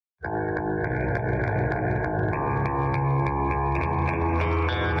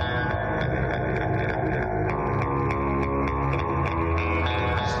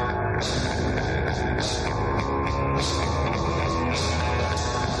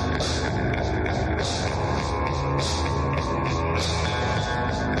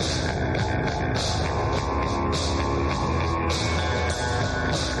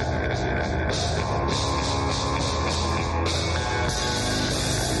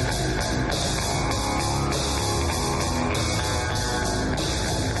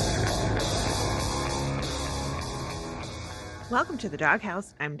Welcome to the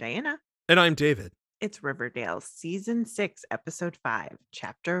Doghouse. I'm Diana. And I'm David. It's Riverdale, Season 6, Episode 5,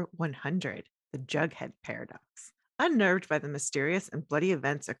 Chapter 100, The Jughead Paradox. Unnerved by the mysterious and bloody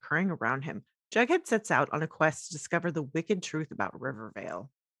events occurring around him, Jughead sets out on a quest to discover the wicked truth about Rivervale.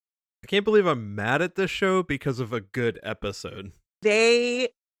 I can't believe I'm mad at this show because of a good episode.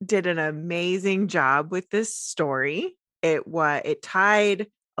 They did an amazing job with this story. It tied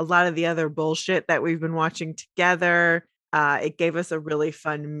a lot of the other bullshit that we've been watching together. It gave us a really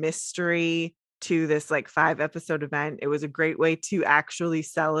fun mystery to this 5-episode event. It was a great way to actually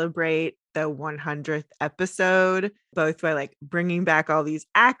celebrate the 100th episode, both by bringing back all these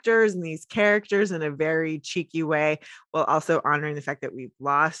actors and these characters in a very cheeky way, while also honoring the fact that we've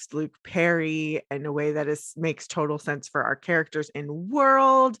lost Luke Perry in a way that makes total sense for our characters and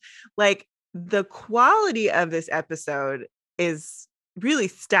world. The quality of this episode is really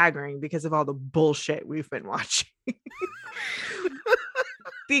staggering because of all the bullshit we've been watching.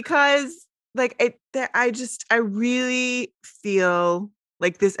 Because I really feel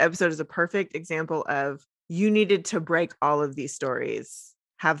like this episode is a perfect example of you needed to break all of these stories,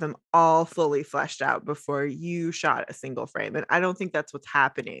 have them all fully fleshed out before you shot a single frame. And I don't think that's what's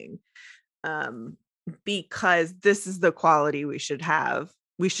happening, because this is the quality we should have.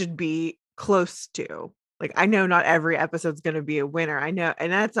 We should be close to. I know not every episode's going to be a winner. I know,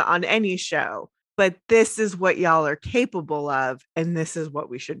 and that's on any show. But this is what y'all are capable of, and this is what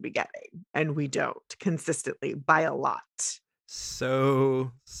we should be getting. And we don't consistently by a lot.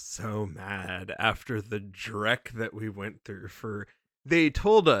 So mad after the dreck that we went through. They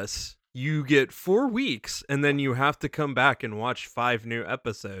told us you get 4 weeks and then you have to come back and watch 5 new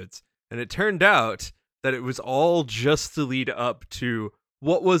episodes. And it turned out that it was all just to lead up to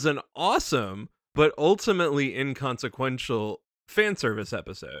what was an awesome but ultimately inconsequential fan service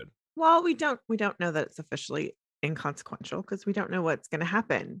episode. Well, we don't know that it's officially inconsequential because we don't know what's going to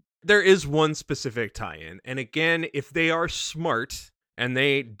happen. There is one specific tie-in. And again, if they are smart and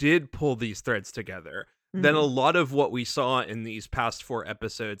they did pull these threads together, then a lot of what we saw in these past 4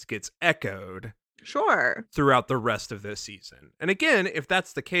 episodes gets echoed throughout the rest of this season. And again, if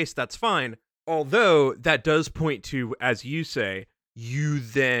that's the case, that's fine. Although that does point to, as you say, you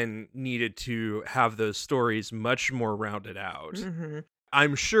then needed to have those stories much more rounded out. Mm-hmm.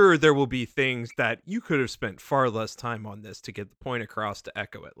 I'm sure there will be things that you could have spent far less time on this to get the point across to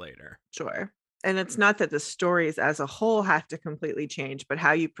echo it later. Sure. And it's not that the stories as a whole have to completely change, but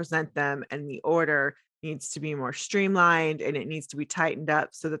how you present them and the order needs to be more streamlined, and it needs to be tightened up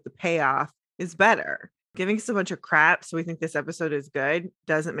so that the payoff is better. Giving us a bunch of crap so we think this episode is good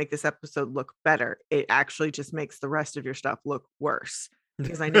doesn't make this episode look better. It actually just makes the rest of your stuff look worse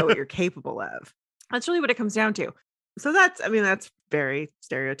because I know what you're capable of. That's really what it comes down to. So that's very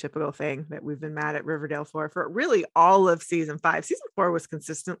stereotypical thing that we've been mad at Riverdale for really all of season 5. Season 4 was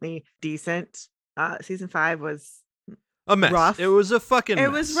consistently decent. Season 5 was a mess. Rough. It was a fucking mess.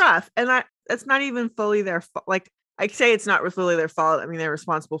 It was rough. And it's not even fully their fault. I say it's not fully their fault. I mean, they're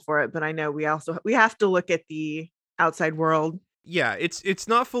responsible for it, but I know we have to look at the outside world. Yeah, it's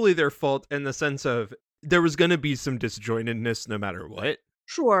not fully their fault in the sense of there was going to be some disjointedness no matter what.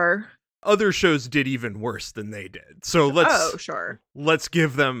 Sure. Other shows did even worse than they did. So let's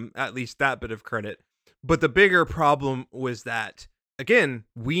give them at least that bit of credit. But the bigger problem was that, again,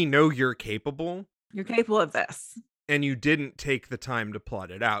 we know you're capable. You're capable of this. And you didn't take the time to plot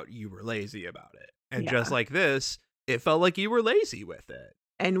it out. You were lazy about it. And just like this, it felt like you were lazy with it.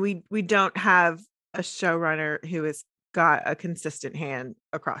 And we don't have a showrunner who has got a consistent hand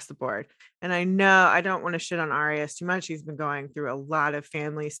across the board. And I know I don't want to shit on Arias too much. He's been going through a lot of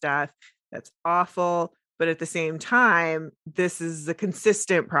family stuff that's awful. But at the same time, this is a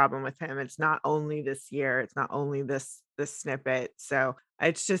consistent problem with him. It's not only this year. It's not only this snippet. So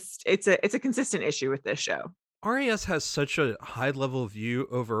it's a consistent issue with this show. Arias has such a high level view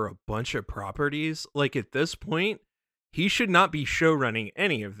over a bunch of properties. At this point, he should not be show running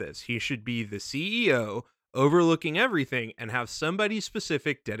any of this. He should be the CEO overlooking everything and have somebody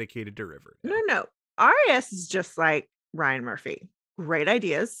specific dedicated to Riverdale. No. Arias is just like Ryan Murphy. Great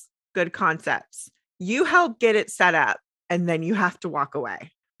ideas, good concepts. You help get it set up, and then you have to walk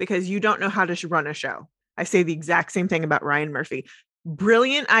away because you don't know how to run a show. I say the exact same thing about Ryan Murphy.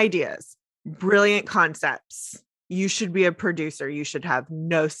 Brilliant ideas, brilliant concepts. You should be a producer. You should have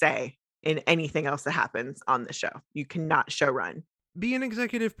no say in anything else that happens on the show. You cannot show run. Be an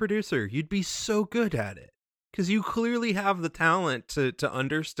executive producer. You'd be so good at it because you clearly have the talent to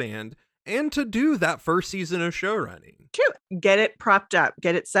understand and to do that first season of show running. True. Get it propped up,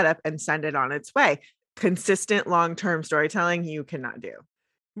 get it set up, and send it on its way. Consistent long-term storytelling you cannot do.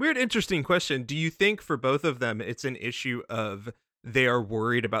 Weird, interesting question. Do you think for both of them it's an issue of they are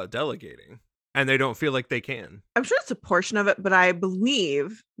worried about delegating and they don't feel like they can? I'm sure it's a portion of it, but I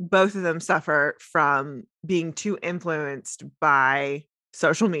believe both of them suffer from being too influenced by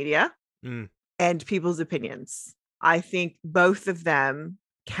social media Mm. and people's opinions. I think both of them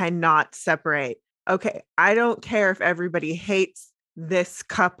cannot separate. Okay, I don't care if everybody hates this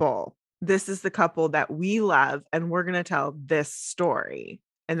couple. This is the couple that we love, and we're going to tell this story,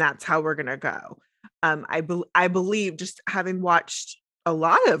 and that's how we're going to go. I believe, just having watched a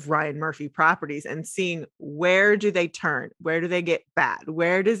lot of Ryan Murphy properties and seeing where do they turn, where do they get bad,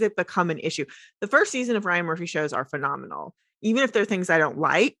 where does it become an issue. The first season of Ryan Murphy shows are phenomenal, even if there are things I don't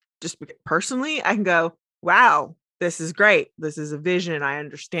like. Just personally, I can go, wow, this is great. This is a vision. I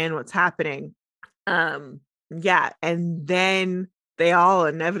understand what's happening. Yeah. And then they all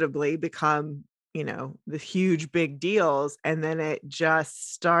inevitably become, the huge big deals. And then it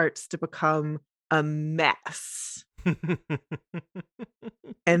just starts to become a mess.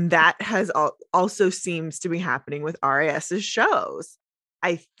 And that has also seems to be happening with RAS's shows.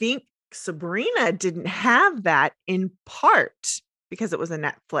 I think Sabrina didn't have that in part because it was a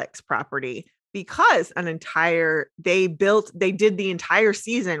Netflix property, because they did the entire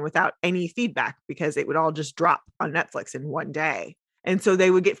season without any feedback because it would all just drop on Netflix in one day. And so they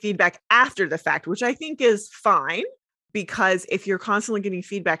would get feedback after the fact, which I think is fine, because if you're constantly getting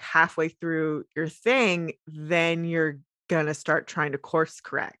feedback halfway through your thing, then you're going to start trying to course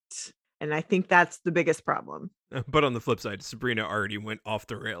correct. And I think that's the biggest problem. But on the flip side, Sabrina already went off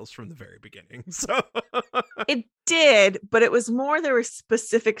the rails from the very beginning. So it did, but it was more, there were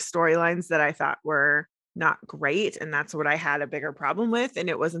specific storylines that I thought were not great. And that's what I had a bigger problem with. And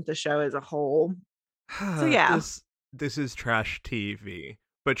it wasn't the show as a whole. So yeah. This is trash TV,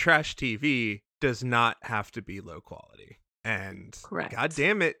 but trash TV does not have to be low quality. And correct. God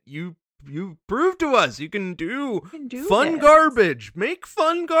damn it, you proved to us you can do fun this. Garbage. Make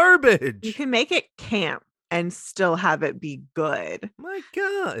fun garbage. You can make it camp and still have it be good. My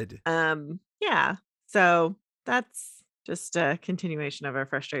God. Yeah. So that's just a continuation of our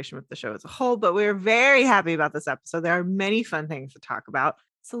frustration with the show as a whole, but we're very happy about this episode. There are many fun things to talk about.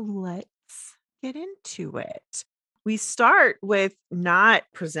 So let's get into it. We start with not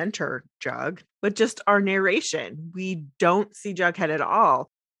presenter Jug, but just our narration. We don't see Jughead at all.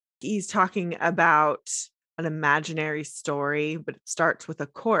 He's talking about an imaginary story, but it starts with a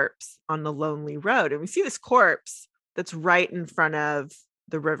corpse on the lonely road. And we see this corpse that's right in front of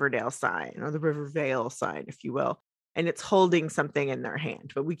the Riverdale sign, or the Rivervale sign, if you will. And it's holding something in their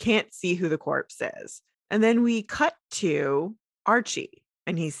hand, but we can't see who the corpse is. And then we cut to Archie,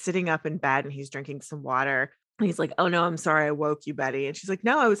 and he's sitting up in bed and he's drinking some water. And he's like, "Oh no, I'm sorry I woke you, Betty." And she's like,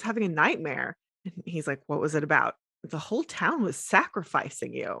 "No, I was having a nightmare." And he's like, "What was it about?" "The whole town was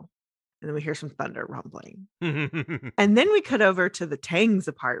sacrificing you." And then we hear some thunder rumbling. And then we cut over to the Tang's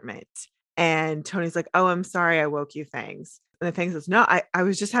apartment. And Tony's like, "Oh, I'm sorry I woke you, Fangs." And the Fang says, "No, I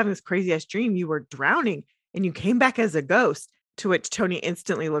was just having this crazy ass dream. You were drowning and you came back as a ghost." To which Tony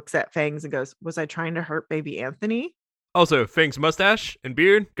instantly looks at Fangs and goes, "Was I trying to hurt baby Anthony?" Also, Fang's mustache and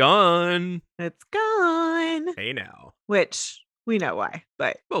beard gone. It's gone. Hey now. Which we know why,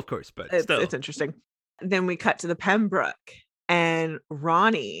 but well, of course, but it's interesting. Then we cut to the Pembroke and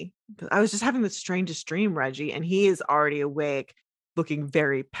Ronnie. I was just having the strangest dream, Reggie, and he is already awake, looking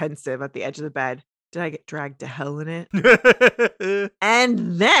very pensive at the edge of the bed. Did I get dragged to hell in it?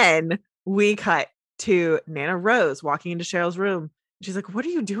 And then we cut to Nana Rose walking into Cheryl's room. She's like, "What are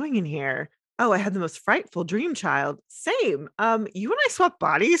you doing in here?" "Oh, I had the most frightful dream, child." "Same. You and I swapped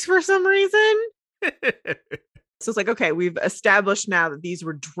bodies for some reason." So it's like, okay, we've established now that these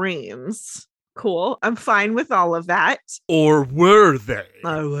were dreams. Cool. I'm fine with all of that. Or were they?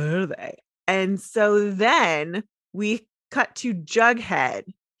 Or were they? And so then we cut to Jughead.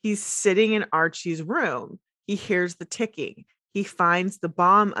 He's sitting in Archie's room. He hears the ticking. He finds the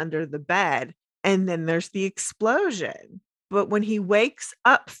bomb under the bed. And then there's the explosion. But when he wakes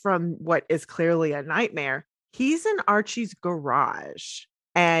up from what is clearly a nightmare, he's in Archie's garage.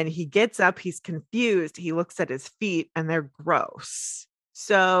 And he gets up, he's confused. He looks at his feet and they're gross.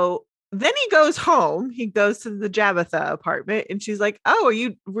 So then he goes home. He goes to the Jabitha apartment and she's like,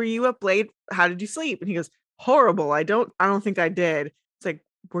 "Oh, were you up late? How did you sleep?" And he goes, "Horrible. I don't think I did." It's like,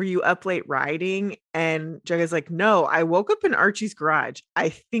 "Were you up late riding?" And Jughead's like, "No, I woke up in Archie's garage. I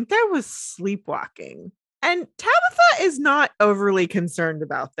think I was sleepwalking." And Tabitha is not overly concerned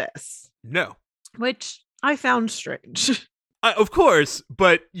about this. No. Which I found strange. Of course,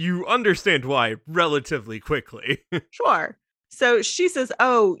 but you understand why relatively quickly. Sure. So she says,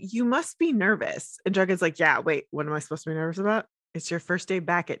 "Oh, you must be nervous." And Jughead's like, "Yeah, wait, what am I supposed to be nervous about?" It's your first day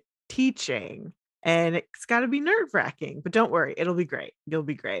back at teaching, and it's got to be nerve-wracking, but don't worry, it'll be great. You'll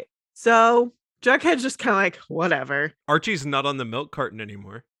be great. So Jughead's just kind of like, whatever. Archie's not on the milk carton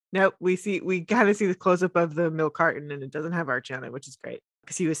anymore. Nope, we kind of see the close-up of the milk carton, and it doesn't have Archie on it, which is great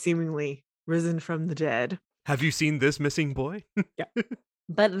because he was seemingly risen from the dead. Have you seen this missing boy? Yeah.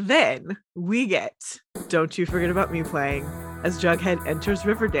 But then we get Don't You Forget About Me playing as Jughead enters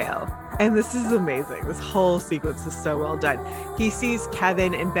Riverdale. And this is amazing. This whole sequence is so well done. He sees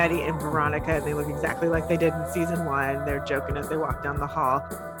Kevin and Betty and Veronica, and they look exactly like they did in season 1. They're joking as they walk down the hall.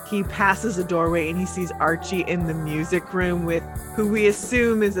 He passes a doorway and he sees Archie in the music room with who we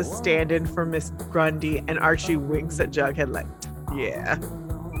assume is a stand-in for Miss Grundy, and Archie winks at Jughead like, yeah.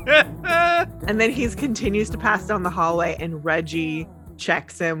 And then he continues to pass down the hallway, and Reggie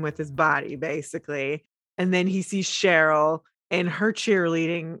checks him with his body, basically. And then he sees Cheryl in her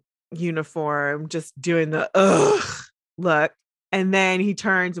cheerleading uniform, just doing the ugh look. And then he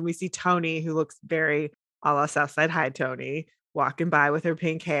turns and we see Tony, who looks very a la Southside High Tony, walking by with her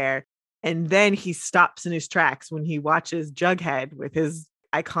pink hair. And then he stops in his tracks when he watches Jughead with his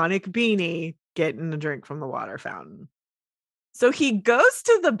iconic beanie getting a drink from the water fountain. So he goes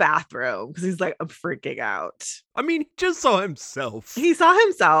to the bathroom because he's like, I'm freaking out. I mean, he just saw himself. He saw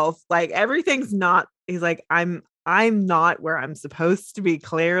himself. Like, everything's not, he's like, I'm not where I'm supposed to be,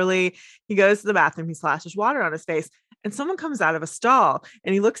 clearly. He goes to the bathroom, he splashes water on his face, and someone comes out of a stall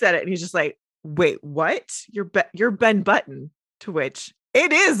and he looks at it and he's just like, wait, what? You're Ben Button. To which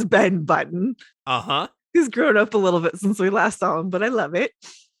it is Ben Button. Uh-huh. He's grown up a little bit since we last saw him, but I love it.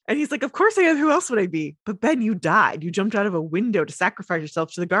 And he's like, of course I am. Who else would I be? But Ben, you died. You jumped out of a window to sacrifice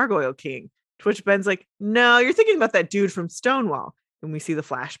yourself to the Gargoyle King. To which Ben's like, no, you're thinking about that dude from Stonewall. And we see the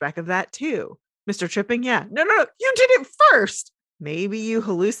flashback of that too. Mr. Tripping, yeah. No, you did it first. Maybe you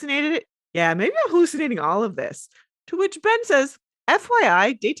hallucinated it. Yeah, maybe I'm hallucinating all of this. To which Ben says,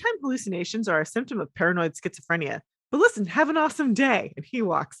 FYI, daytime hallucinations are a symptom of paranoid schizophrenia. But listen, have an awesome day. And he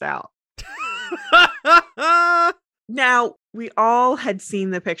walks out. Now, we all had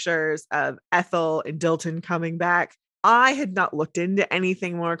seen the pictures of Ethel and Dilton coming back. I had not looked into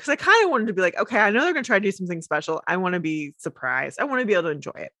anything more because I kind of wanted to be like, okay, I know they're going to try to do something special. I want to be surprised. I want to be able to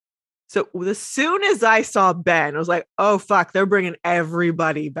enjoy it. So as soon as I saw Ben, I was like, oh, fuck, they're bringing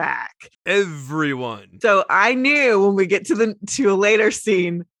everybody back. Everyone. So I knew when we get to a later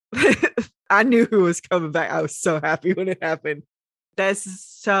scene, I knew who was coming back. I was so happy when it happened. That's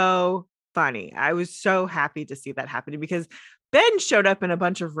so funny. I was so happy to see that happening because Ben showed up in a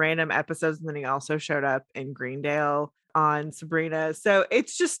bunch of random episodes, and then he also showed up in Greendale on Sabrina. So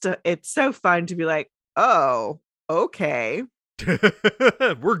it's just it's so fun to be like, oh, okay.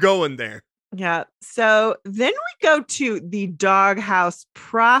 We're going there. Yeah. So then we go to the doghouse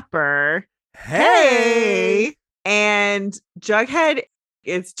proper. Hey. And Jughead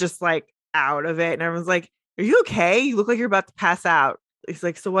is just like out of it. And everyone's like, are you okay? You look like you're about to pass out. He's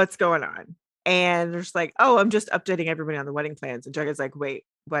like, so what's going on? And they're just like, oh, I'm just updating everybody on the wedding plans. And Jughead's like, wait,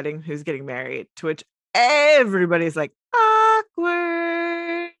 wedding? Who's getting married? To which everybody's like,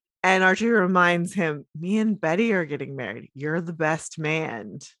 awkward. And Archie reminds him, me and Betty are getting married. You're the best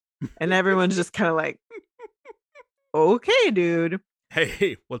man. And everyone's just kind of like, okay, dude.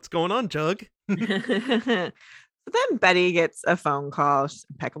 Hey, what's going on, Jug? So then Betty gets a phone call,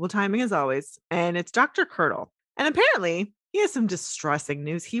 impeccable timing as always, and it's Dr. Curdle. And apparently he has some distressing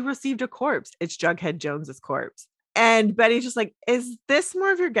news. He received a corpse. It's Jughead Jones's corpse. And Betty's just like, is this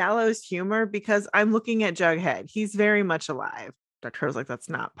more of your gallows humor? Because I'm looking at Jughead. He's very much alive. Dr. Curdle's like, that's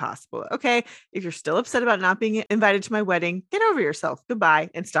not possible. Okay, if you're still upset about not being invited to my wedding, get over yourself. Goodbye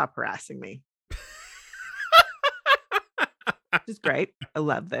and stop harassing me. Which is great. I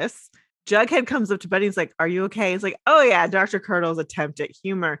love this. Jughead comes up to Betty and is like, are you okay? He's like, oh yeah, Dr. Curdle's attempt at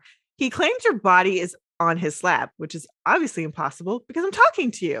humor. He claims your body is on his slab, which is obviously impossible because I'm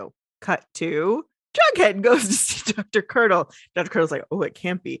talking to you. Cut to Jughead goes to see Dr. Curdle. Dr. Curdle's like, oh, it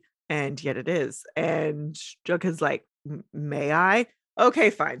can't be. And yet it is. And Jughead's like, may I? Okay,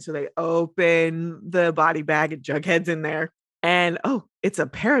 fine. So they open the body bag and Jughead's in there. And oh, it's a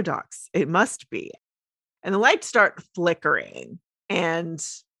paradox. It must be. And the lights start flickering. And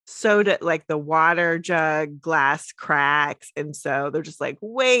soda, like the water jug glass cracks. And so they're just like,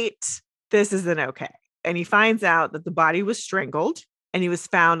 wait, this isn't okay. And he finds out that the body was strangled and he was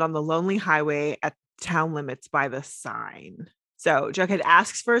found on the lonely highway at town limits by the sign. So Jughead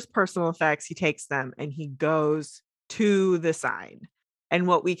asks for his personal effects. He takes them and he goes to the sign. And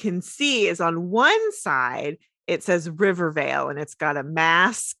what we can see is on one side, it says Rivervale and it's got a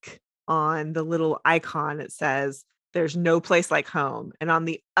mask on the little icon. It says, there's no place like home. And on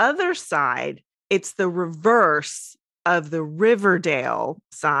the other side, it's the reverse of the Riverdale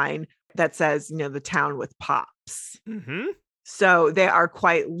sign that says, the town with pops. Mm-hmm. So they are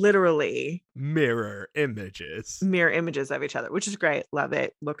quite literally mirror images of each other, which is great. Love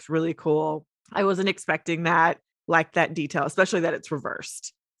it. Looks really cool. I wasn't expecting that, like that detail, especially that it's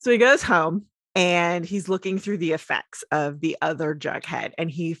reversed. So he goes home and he's looking through the effects of the other Jughead,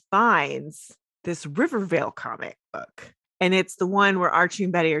 and he finds this Rivervale comic book. And it's the one where Archie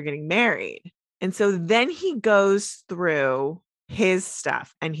and Betty are getting married. And so then he goes through his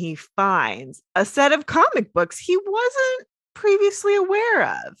stuff and he finds a set of comic books he wasn't previously aware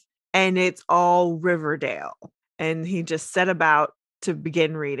of. And it's all Riverdale. And he just set about to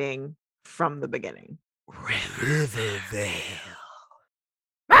begin reading from the beginning. Rivervale.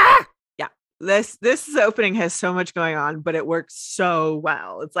 Ah! Yeah. This opening has so much going on, but it works so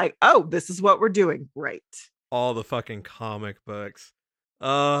well. It's like, oh, this is what we're doing. Great. All the fucking comic books.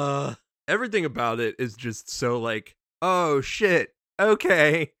 Everything about it is just so like, oh shit.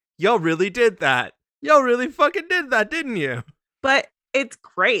 Okay. Y'all really did that. Y'all really fucking did that, didn't you? But it's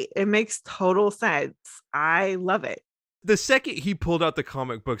great. It makes total sense. I love it. The second he pulled out the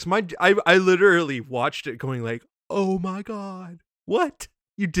comic books, I literally watched it going like, oh my God, what?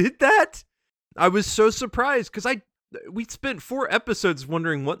 You did that? I was so surprised because we spent 4 episodes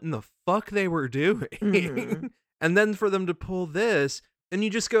wondering what in the fuck they were doing. Mm-hmm. And then for them to pull this, and you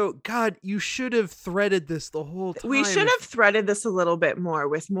just go, God, you should have threaded this the whole time. We should have threaded this a little bit more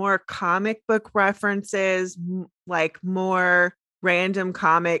with more comic book references, like more random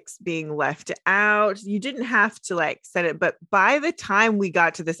comics being left out. You didn't have to like set it, but by the time we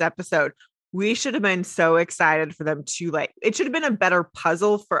got to this episode, we should have been so excited for them to like, it should have been a better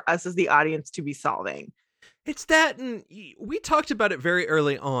puzzle for us as the audience to be solving. It's that, and we talked about it very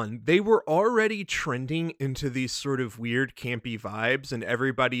early on. They were already trending into these sort of weird, campy vibes, and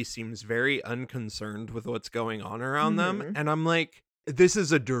everybody seems very unconcerned with what's going on around them. And I'm like, this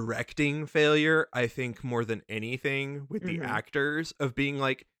is a directing failure, I think, more than anything with the actors, of being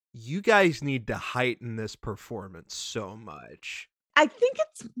like, you guys need to heighten this performance so much. I think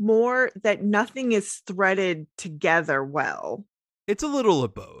it's more that nothing is threaded together well. It's a little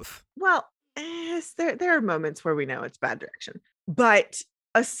of both. Well, yes, there are moments where we know it's bad direction. But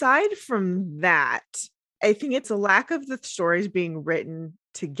aside from that, I think it's a lack of the stories being written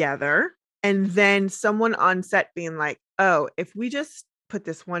together. And then someone on set being like, oh, if we just put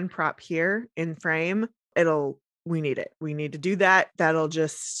this one prop here in frame, we need it. We need to do that.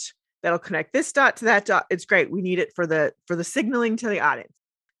 That'll connect this dot to that dot. It's great. We need it for the signaling to the audience.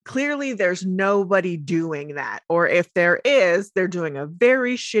 Clearly there's nobody doing that. Or if there is, they're doing a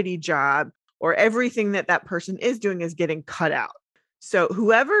very shitty job, or everything that person is doing is getting cut out. So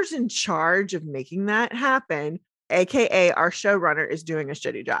whoever's in charge of making that happen, AKA our showrunner, is doing a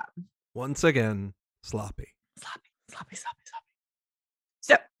shitty job. Once again, sloppy.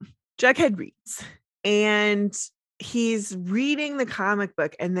 So Jughead reads, and he's reading the comic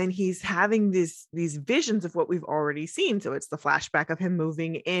book, and then he's having these visions of what we've already seen. So it's the flashback of him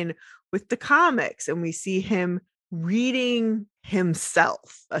moving in with the comics, and we see him reading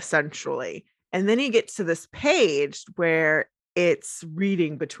himself essentially. And then he gets to this page where it's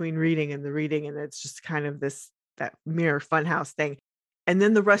reading between reading and the reading, and it's just kind of that mirror funhouse thing. And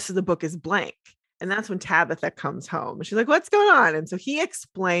then the rest of the book is blank. And that's when Tabitha comes home. And she's like, what's going on? And so he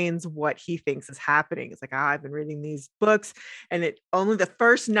explains what he thinks is happening. It's like, I've been reading these books, and only the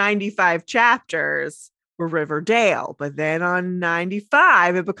first 95 chapters were Riverdale. But then on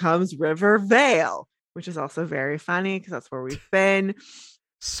 95, it becomes Rivervale, which is also very funny because that's where we've been.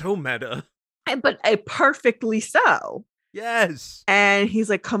 So meta. But perfectly so. Yes. And he's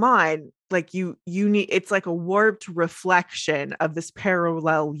like, come on, like you need, it's like a warped reflection of this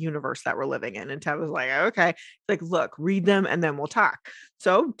parallel universe that we're living in. And Tabitha's like, okay. It's like, look, read them and then we'll talk.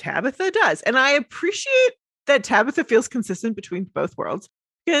 So Tabitha does. And I appreciate that Tabitha feels consistent between both worlds,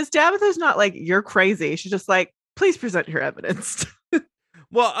 because Tabitha's not like, you're crazy. She's just like, please present your evidence.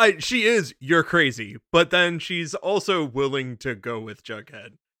 Well, she is, you're crazy. But then she's also willing to go with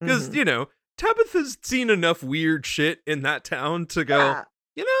Jughead. Because, Tabitha's seen enough weird shit in that town to go,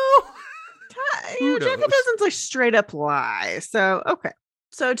 Jughead doesn't like straight up lie. So, okay.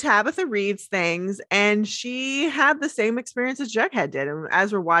 So Tabitha reads things, and she had the same experience as Jughead did. And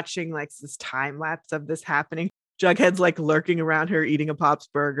as we're watching like this time lapse of this happening, Jughead's like lurking around her, eating a Pop's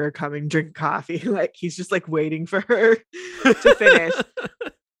burger, coming, drinking coffee. Like he's just like waiting for her to finish.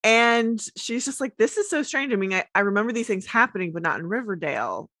 And she's just like, this is so strange. I mean, I remember these things happening, but not in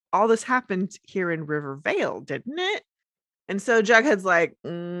Riverdale. All this happened here in Rivervale, didn't it? And so Jughead's like,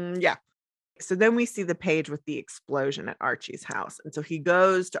 yeah. So then we see the page with the explosion at Archie's house. And so he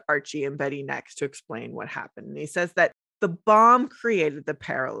goes to Archie and Betty next to explain what happened. And he says that the bomb created the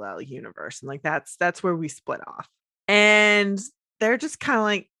parallel universe. And like that's where we split off. And they're just kind of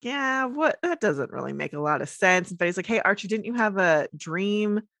like, yeah, what? That doesn't really make a lot of sense. And Betty's like, hey, Archie, didn't you have a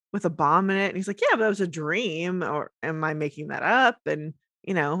dream with a bomb in it? And he's like, yeah, but it was a dream. Or am I making that up? And,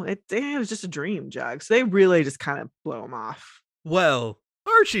 it was just a dream, Jug. So they really just kind of blow him off. Well,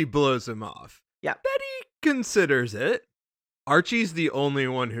 Archie blows him off. Yeah. Betty considers it. Archie's the only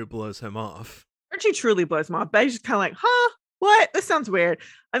one who blows him off. Archie truly blows him off. Betty's just kind of like, huh? What? This sounds weird.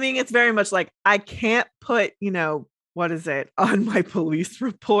 I mean, it's very much like, I can't put, what is it, on my police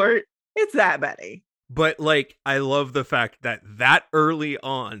report. It's that Betty. But, like, I love the fact that early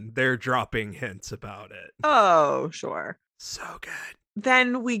on, they're dropping hints about it. Oh, sure. So good.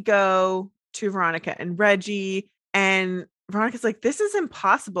 Then we go to Veronica and Reggie, and Veronica's like, this is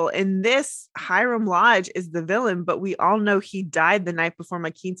impossible. And this Hiram Lodge is the villain, but we all know he died the night before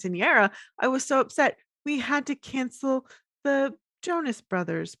my quinceanera. I was so upset. We had to cancel the Jonas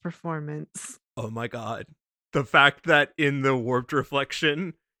Brothers performance. Oh my God. The fact that in the warped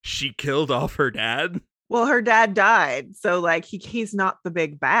reflection, she killed off her dad. Well, her dad died. So like he's not the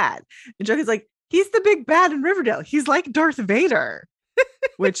big bad. And Jughead's like, he's the big bad in Riverdale. He's like Darth Vader,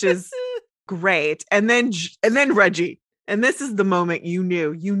 which is great. And then Reggie. And this is the moment you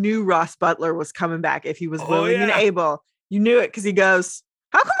knew Ross Butler was coming back if he was willing and able. You knew it because he goes,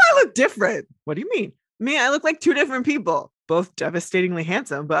 how come I look different? What do you mean? I look like two different people, both devastatingly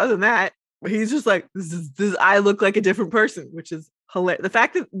handsome. But other than that, he's just like, this I look like a different person, which is hilarious. The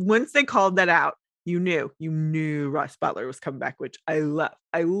fact that once they called that out, you knew Ross Butler was coming back, which I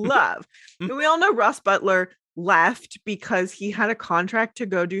love. And we all know Ross Butler left because he had a contract to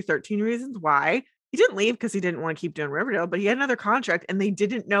go do 13 Reasons Why. He didn't leave because he didn't want to keep doing Riverdale, but he had another contract and they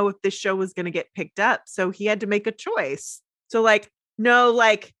didn't know if this show was going to get picked up. So he had to make a choice. So no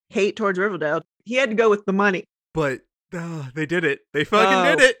hate towards Riverdale. He had to go with the money. But they did it. They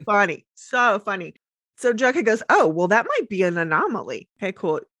fucking did it. Funny. So funny. So Jughead goes, oh, well, that might be an anomaly. Okay,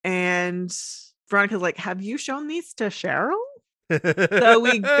 cool. And Veronica's like, have you shown these to Cheryl? So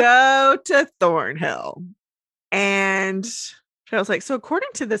we go to Thornhill. And Cheryl's like, so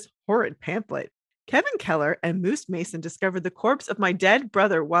according to this horrid pamphlet, Kevin Keller and Moose Mason discovered the corpse of my dead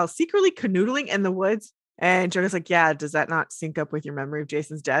brother while secretly canoodling in the woods. And Jughead's like, yeah, does that not sync up with your memory of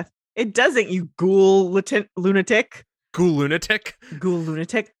Jason's death? It doesn't, you lunatic. Ghoul lunatic.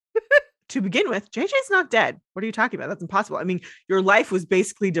 To begin with, JJ's not dead. What are you talking about? That's impossible. I mean, your life was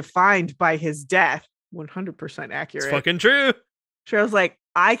basically defined by his death. 100% accurate. It's fucking true. Cheryl's like,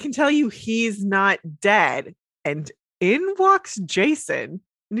 I can tell you he's not dead. And in walks Jason.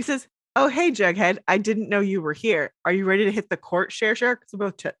 And he says, oh, hey, Jughead, I didn't know you were here. Are you ready to hit the court, Share? Because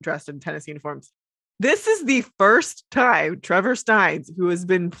we're both dressed in tennis uniforms. This is the first time Trevor Steins, who has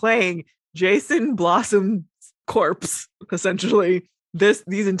been playing Jason Blossom's corpse, essentially, these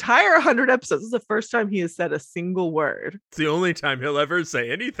entire 100 episodes, this is the first time he has said a single word. It's the only time he'll ever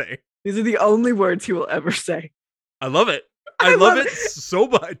say anything. These are the only words he will ever say. I love it. I love it so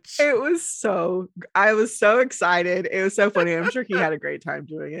much. I was so excited. It was so funny. I'm sure he had a great time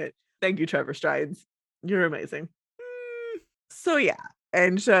doing it. Thank you, Trevor Steins. You're amazing. So yeah.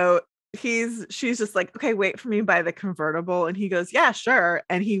 And so she's just like, okay, wait for me by the convertible. And he goes, yeah, sure.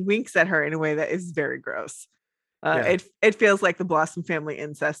 And he winks at her in a way that is very gross. It feels like the Blossom family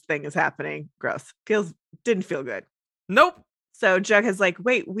incest thing is happening. Gross. Didn't feel good. Nope. So Jughead's like,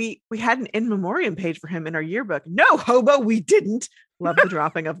 wait, we had an in memoriam page for him in our yearbook. No, hobo, we didn't. Love the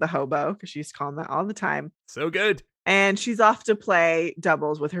dropping of the hobo because she's calling that all the time. So good. And she's off to play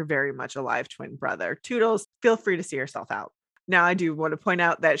doubles with her very much alive twin brother. Toodles, feel free to see herself out. Now, I do want to point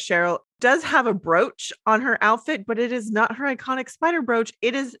out that Cheryl does have a brooch on her outfit, but it is not her iconic spider brooch.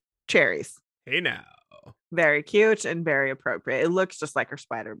 It is cherries. Hey now. Very cute and very appropriate. It looks just like her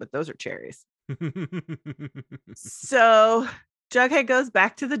spider, but those are cherries. So Jughead goes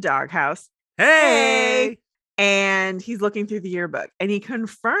back to the doghouse. Hey! And he's looking through the yearbook and he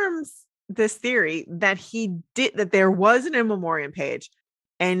confirms this theory that that there was an in memoriam page,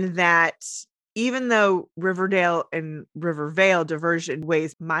 and that even though Riverdale and Rivervale diverged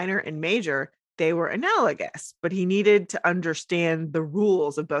ways minor and major, they were analogous, but he needed to understand the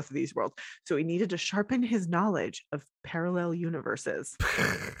rules of both of these worlds. So he needed to sharpen his knowledge of parallel universes.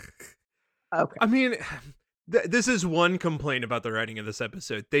 Okay. I mean, this is one complaint about the writing of this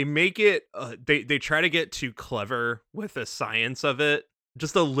episode. They make it, they try to get too clever with the science of it,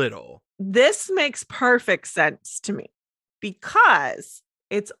 just a little. This makes perfect sense to me because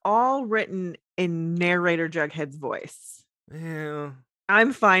it's all written in narrator Jughead's voice. Yeah.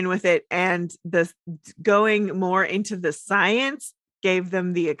 I'm fine with it. And the going more into the science gave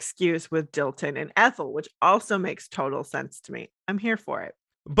them the excuse with Dilton and Ethel, which also makes total sense to me. I'm here for it.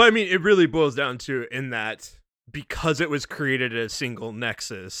 But I mean, it really boils down to in that because it was created as a single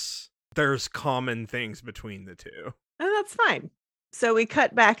nexus, there's common things between the two. And that's fine. So we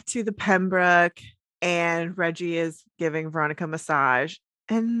cut back to the Pembroke, and Reggie is giving Veronica a massage.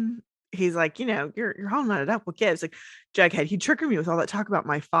 And he's like, you're all nutted up. What gives? Like, Jughead, he triggered me with all that talk about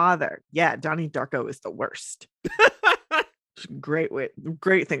my father. Yeah, Donnie Darko is the worst. Great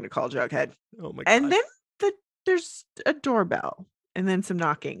thing to call Jughead. Oh my god. And then there's a doorbell and then some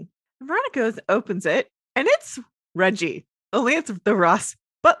knocking. Veronica opens it, and it's Reggie. Only it's the Ross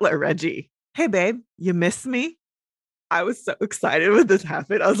Butler Reggie. Hey, babe, you miss me? I was so excited when this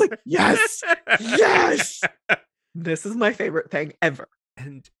happened. I was like, yes, yes. This is my favorite thing ever.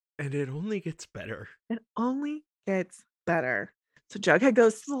 And it only gets better. It only gets better. So Jughead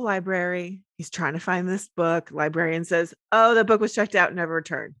goes to the library. He's trying to find this book. Librarian says, oh, the book was checked out and never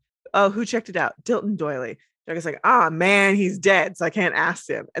returned. Oh, who checked it out? Dilton Doily. Jughead's like, man, he's dead, so I can't ask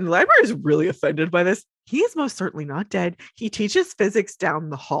him. And the librarian is really offended by this. He is most certainly not dead. He teaches physics down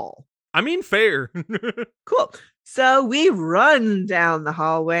the hall. I mean, fair. Cool. So we run down the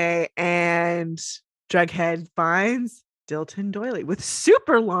hallway, and Jughead finds Dilton Doily with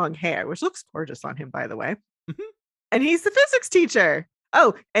super long hair, which looks gorgeous on him, by the way. Mhm. And he's the physics teacher.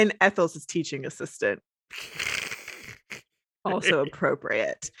 Oh, and Ethel's his teaching assistant. Also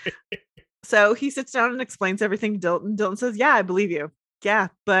appropriate. So he sits down and explains everything to Dilton. Dilton says, yeah, I believe you. Yeah,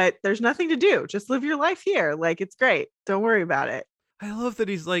 but there's nothing to do. Just live your life here. Like, it's great. Don't worry about it. I love that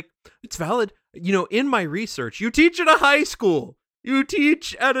he's like, it's valid. In my research, you teach at a high school. You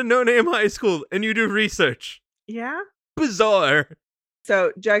teach at a no-name high school and you do research. Yeah. Bizarre.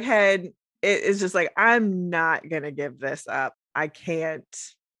 So Jughead is just like, I'm not going to give this up. I can't.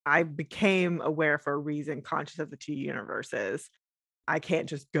 I became aware for a reason, conscious of the two universes. I can't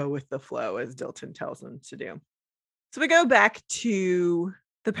just go with the flow as Dilton tells him to do. So we go back to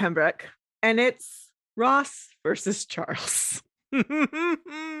the Pembroke, and it's Ross versus Charles.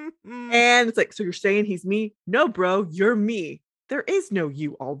 And it's like, so you're saying he's me? No, bro, you're me. There is no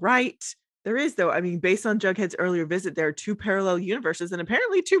you, all right? There is, though. I mean, based on Jughead's earlier visit, there are two parallel universes and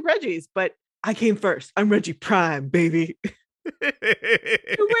apparently two Reggies, but I came first. I'm Reggie Prime, baby.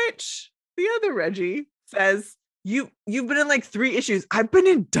 To which the other Reggie says, You've been in like 3 issues. I've been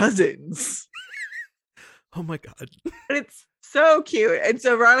in dozens. Oh my god. And it's so cute. And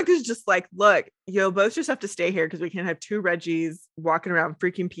so Veronica's just like, look, you'll both just have to stay here because we can't have 2 Reggies walking around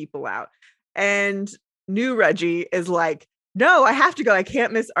freaking people out. And new Reggie is like, no, I have to go. I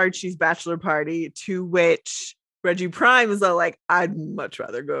can't miss Archie's bachelor party. To which Reggie Prime is all like, I'd much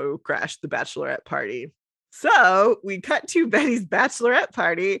rather go crash the bachelorette party. So we cut to Betty's bachelorette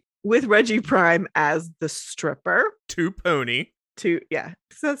party with Reggie Prime as the stripper. To Pony. Yeah.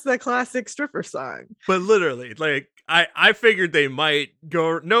 So that's the classic stripper song. But literally, like, I figured they might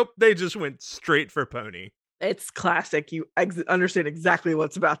go, nope, they just went straight for Pony. It's classic. You understand exactly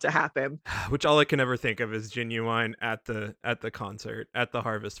what's about to happen. Which all I can ever think of is Genuine at the concert, at the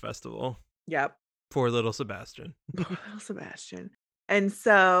Harvest Festival. Yep. Poor little Sebastian. Poor little Sebastian. And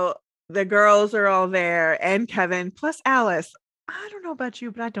so the girls are all there, and Kevin, plus Alice. I don't know about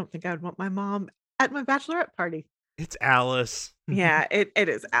you, but I don't think I would want my mom at my bachelorette party. It's Alice. Yeah, it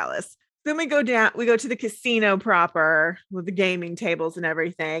is Alice. Then we go to the casino proper with the gaming tables and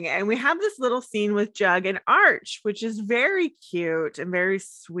everything. And we have this little scene with Jug and Arch, which is very cute and very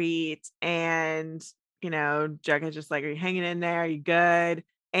sweet. And, Jug is just like, are you hanging in there? Are you good?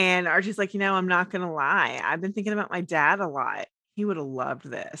 And Archie's like, I'm not going to lie. I've been thinking about my dad a lot. He would have loved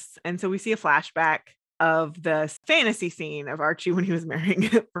this. And so we see a flashback of the fantasy scene of Archie when he was marrying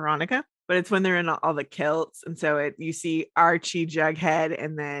Veronica. But it's when they're in all the kilts. And so you see Archie, Jughead,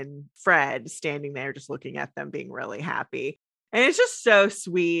 and then Fred standing there just looking at them being really happy. And it's just so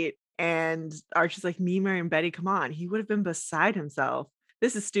sweet. And Archie's like, me, Mary, and Betty, come on. He would have been beside himself.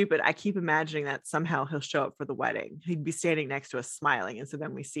 This is stupid. I keep imagining that somehow he'll show up for the wedding. He'd be standing next to us smiling. And so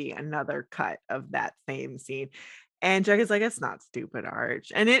then we see another cut of that same scene. And Jughead's like, it's not stupid,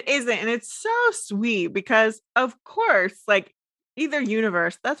 Arch. And it isn't. And it's so sweet because, of course, like, either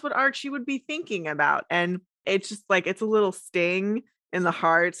universe, that's what Archie would be thinking about. And it's just like, it's a little sting in the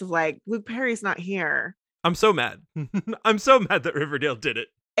hearts of like, Luke Perry's not here. I'm so mad. I'm so mad that Riverdale did it.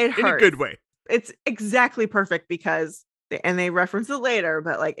 It hurts. In a good way. It's exactly perfect because, and they reference it later,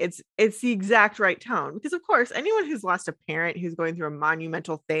 but like, it's the exact right tone. Because of course, anyone who's lost a parent who's going through a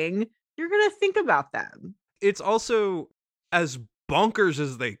monumental thing, you're going to think about them. It's also as bonkers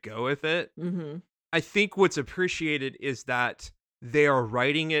as they go with it. Mm-hmm. I think what's appreciated is that they are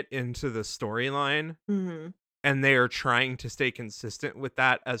writing it into the storyline, Mhm. and they are trying to stay consistent with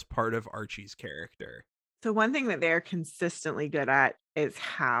that as part of Archie's character. So one thing that they're consistently good at is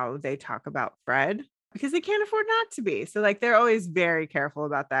how they talk about Fred because they can't afford not to be. So like they're always very careful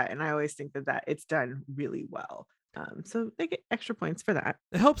about that, and I always think that it's done really well. So they get extra points for that.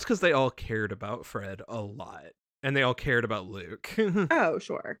 It helps because they all cared about Fred a lot, and they all cared about Luke. Oh,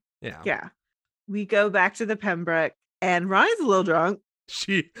 sure. Yeah. Yeah. We go back to the Pembroke, and Ronnie's a little drunk.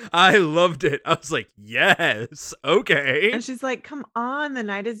 I loved it. I was like, yes, okay. And she's like, come on, the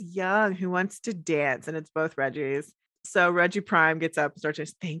night is young. Who wants to dance? And it's both Reggie's. So Reggie Prime gets up and starts to,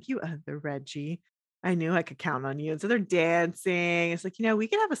 thank you, other Reggie. I knew I could count on you. And so they're dancing. It's like, we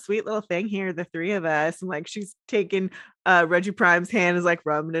could have a sweet little thing here, the three of us. And like she's taking Reggie Prime's hand, is like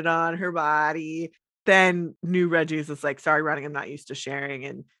rubbing it on her body. Then new Reggie's is like, sorry, Ronnie, I'm not used to sharing.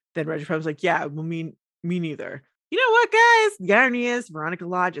 And then Reggie Prime's like, yeah, well, me neither. You know what, guys? The irony is Veronica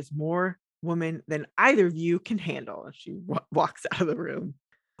Lodge is more woman than either of you can handle. And she walks out of the room.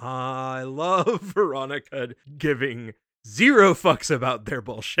 I love Veronica giving zero fucks about their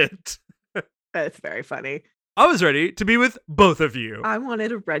bullshit. That's very funny. I was ready to be with both of you. I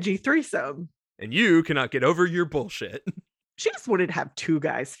wanted a Reggie threesome. And you cannot get over your bullshit. She just wanted to have two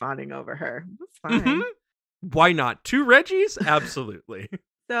guys fawning over her. That's fine. Mm-hmm. Why not? Two Reggies? Absolutely.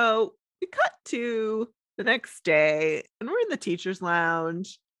 So we cut to the next day, and we're in the teacher's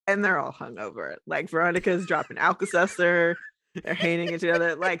lounge, and they're all hungover. Like Veronica's dropping Alka-Seltzer. They're hating each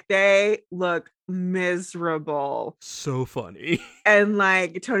other. Like they look miserable. So funny. And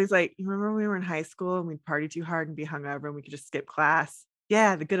like Tony's like, you remember when we were in high school and we'd party too hard and be hungover and we could just skip class?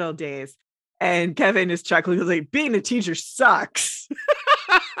 Yeah, the good old days. And Kevin is chuckling. He's like, being a teacher sucks.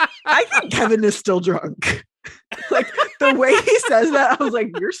 I think Kevin is still drunk. Like the way he says that, I was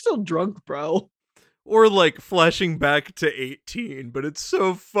like, you're still drunk, bro. Or like flashing back to 18, but it's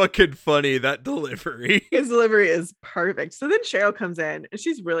so fucking funny, that delivery. His delivery is perfect. So then Cheryl comes in and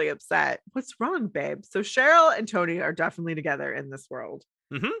she's really upset. What's wrong, babe? So Cheryl and Tony are definitely together in this world.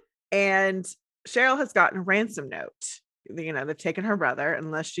 Mm-hmm. And Cheryl has gotten a ransom note. They've taken her brother.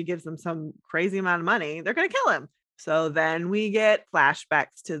 Unless she gives them some crazy amount of money, they're going to kill him. So then we get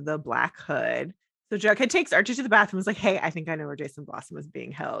flashbacks to the Black Hood. So Jughead takes Archie to the bathroom and is like, hey, I think I know where Jason Blossom is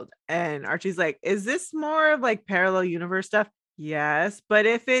being held. And Archie's like, is this more of like parallel universe stuff? Yes. But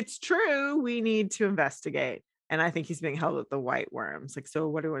if it's true, we need to investigate. And I think he's being held at the White Worms. Like, so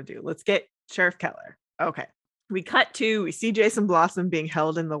what do we want to do? Let's get Sheriff Keller. Okay. We see Jason Blossom being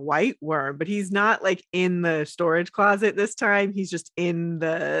held in the White Worm, but he's not like in the storage closet this time. He's just in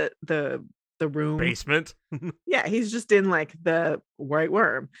the room. Basement. Yeah, he's just in like the White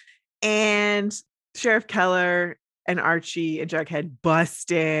Worm. And Sheriff Keller and Archie and Jughead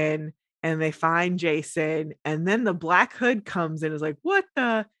bust in and they find Jason. And then the Black Hood comes in and is like, what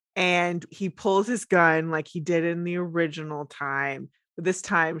the? And he pulls his gun like he did in the original time. But this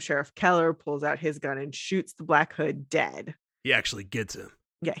time, Sheriff Keller pulls out his gun and shoots the Black Hood dead. He actually gets him.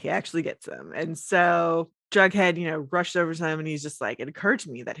 Yeah, he actually gets him. And so Jughead, rushed over to him and he's just like, it occurred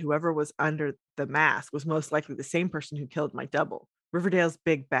to me that whoever was under the mask was most likely the same person who killed my double, Riverdale's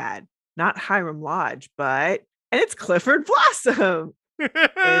big bad. Not Hiram Lodge, and it's Clifford Blossom.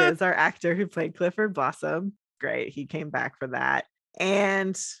 It is our actor who played Clifford Blossom. Great. He came back for that.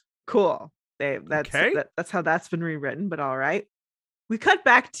 And cool. That's how that's been rewritten, but all right. We cut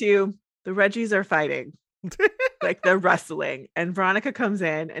back to the Reggies are fighting. Like they're wrestling. And Veronica comes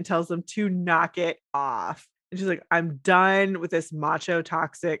in and tells them to knock it off. And she's like, I'm done with this macho,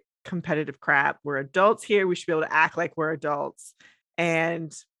 toxic, competitive crap. We're adults here. We should be able to act like we're adults.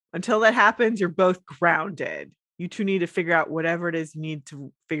 And until that happens, you're both grounded. You two need to figure out whatever it is you need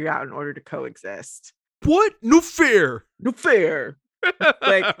to figure out in order to coexist. What? No fair. No fair.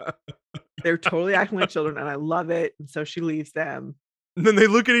 Like, they're totally acting like children, and I love it. And so she leaves them. And then they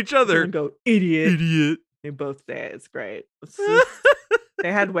look at each other and go, idiot. Idiot. They both say it. It's great.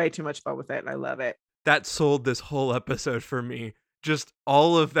 They had way too much fun with it, and I love it. That sold this whole episode for me. Just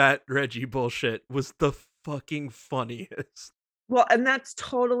all of that Reggie bullshit was the fucking funniest. Well, and that's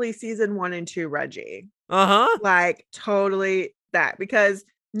totally season 1 and 2 Reggie. Uh-huh. Like, totally that. Because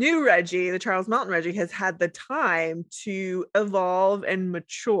new Reggie, the Charles Melton Reggie, has had the time to evolve and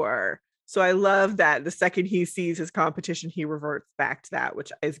mature. So I love that the second he sees his competition, he reverts back to that,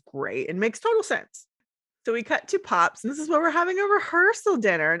 which is great and makes total sense. So we cut to Pops, and this is where we're having a rehearsal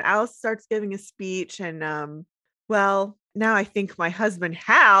dinner. And Alice starts giving a speech. And, well, now I think my husband,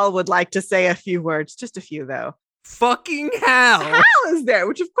 Hal, would like to say a few words. Just a few, though. Fucking Hal. Hal is there,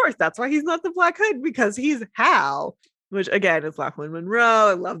 which of course, that's why he's not the Black Hood, because he's Hal. which again is Lachlan Monroe.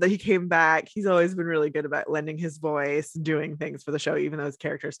 I love that he came back. He's always been really good about lending his voice, doing things for the show, even though his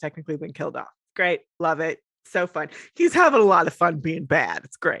character's technically been killed off. Great. Love it. So fun. He's having a lot of fun being bad.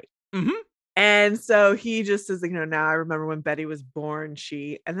 It's great. Mm-hmm. And so he just says, now I remember when Betty was born,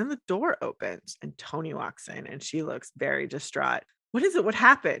 and then the door opens and Tony walks in and she looks very distraught. What is it? What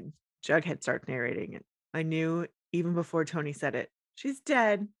happened? Jughead starts narrating it. I knew even before Tony said it. She's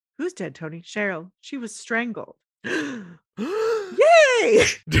dead. Who's dead, Tony? Cheryl. She was strangled. Yay!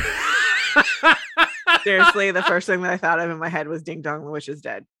 Seriously, the first thing that I thought of in my head was Ding Dong, the witch is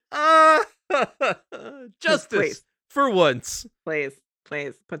dead. Justice please. For once. Please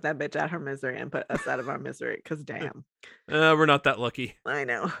put that bitch out of her misery and put us out of our misery, because damn. We're not that lucky. I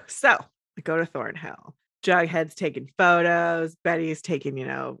know. So I go to Thornhill. Jughead's taking photos. Betty's taking,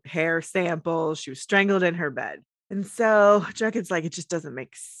 hair samples. She was strangled in her bed. And so Jughead's like, it just doesn't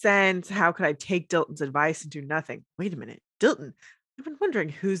make sense. How could I take Dilton's advice and do nothing? Wait a minute. Dilton. I've been wondering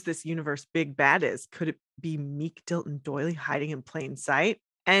who's this universe big bad is. Could it be Meek Dilton Doily hiding in plain sight?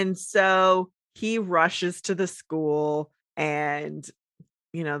 And so he rushes to the school and,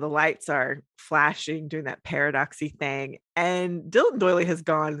 the lights are flashing, doing that paradoxy thing. And Dilton Doily has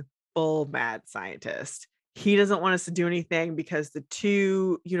gone full mad scientist. He doesn't want us to do anything because the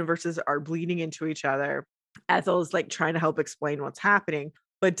two universes are bleeding into each other. Ethel's like trying to help explain what's happening.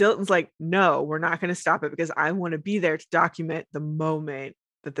 But Dilton's like, no, we're not going to stop it because I want to be there to document the moment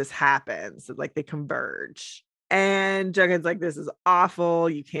that this happens. So, like, they converge. And Jughead's like, this is awful.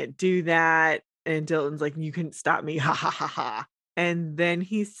 You can't do that. And Dilton's like, you couldn't stop me. Ha ha ha ha. And then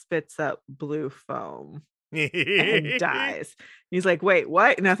he spits up blue foam and dies. He's like, wait,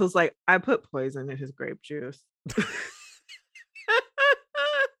 what? And Ethel's like, I put poison in his grape juice.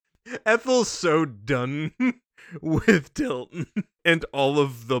 Ethel's so done with Dilton and all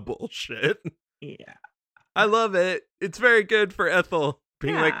of the bullshit. Yeah. I love it. It's very good for Ethel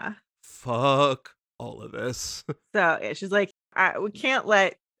being like, fuck all of this. So yeah, she's like, we can't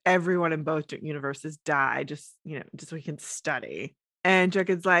let everyone in both universes die, just so we can study. And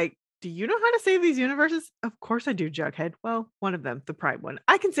Jughead's like, do you know how to save these universes? Of course I do, Jughead. Well, one of them, the Prime one.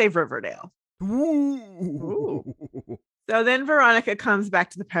 I can save Riverdale. Ooh. So then Veronica comes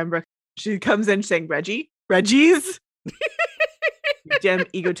back to the Pembroke. She comes in saying, Reggie's? Damn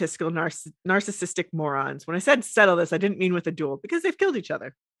egotistical, narcissistic morons. When I said settle this, I didn't mean with a duel, because they've killed each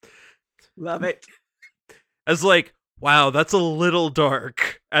other. Love it. As like, wow, that's a little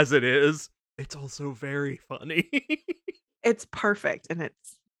dark as it is. It's also very funny. It's perfect in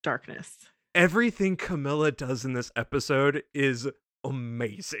its darkness. Everything Camilla does in this episode is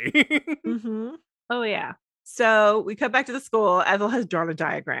amazing. Mm-hmm. Oh, yeah. So we cut back to the school. Ethel has drawn a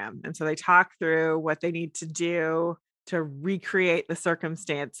diagram. And so they talk through what they need to do to recreate the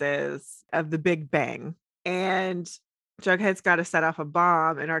circumstances of the Big Bang. And Jughead's got to set off a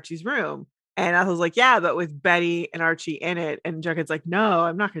bomb in Archie's room. And Ethel's like, yeah, but with Betty and Archie in it. And Jughead's like, no,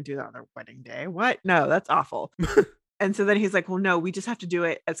 I'm not going to do that on their wedding day. What? No, that's awful. And so then he's like, well, no, we just have to do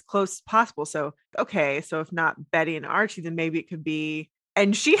it as close as possible. So, okay, so if not Betty and Archie, then maybe it could be.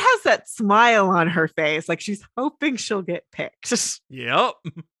 And she has that smile on her face, like she's hoping she'll get picked. Yep.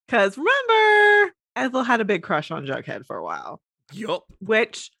 Because remember, Ethel had a big crush on Jughead for a while. Yep.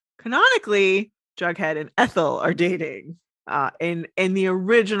 Which canonically, Jughead and Ethel are dating. In the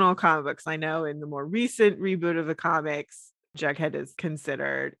original comic books, I know in the more recent reboot of the comics, Jughead is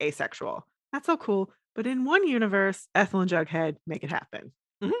considered asexual. That's so cool. But in one universe, Ethel and Jughead make it happen.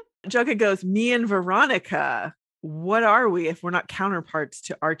 Mm-hmm. Jughead goes, me and Veronica, what are we if we're not counterparts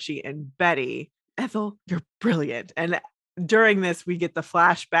to Archie and Betty? Ethel, you're brilliant. And during this, we get the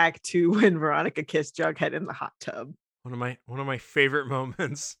flashback to when Veronica kissed Jughead in the hot tub. One of my favorite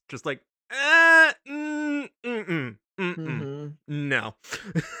moments. Just like, no.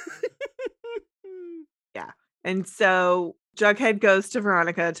 Yeah. And so Jughead goes to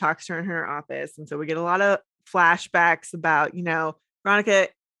Veronica, talks to her in her office. And so we get a lot of flashbacks about, Veronica,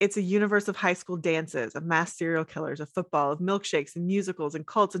 it's a universe of high school dances, of mass serial killers, of football, of milkshakes and musicals and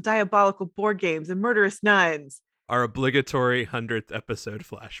cults and diabolical board games and murderous nuns. Our obligatory 100th episode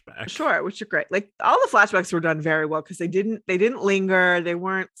flashback. Sure, which are great. Like all the flashbacks were done very well because they didn't linger. They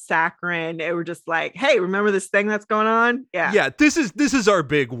weren't saccharine. They were just like, hey, remember this thing that's going on? Yeah. Yeah, this is our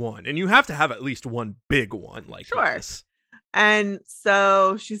big one. And you have to have at least one big one like this. And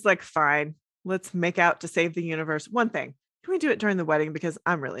so she's like, fine, let's make out to save the universe. One thing, can we do it during the wedding? Because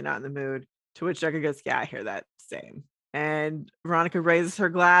I'm really not in the mood. To which Jughead goes, yeah, I hear that. Same. And Veronica raises her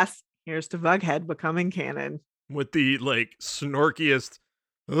glass. Here's to Jughead becoming canon. With the like snorkiest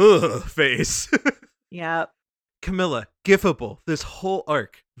face. Yep. Camilla, gifable. This whole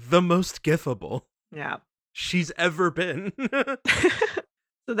arc, the most gifable. Yeah. she's ever been.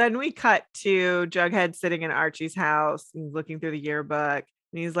 So then we cut to Jughead sitting in Archie's house. He's looking through the yearbook.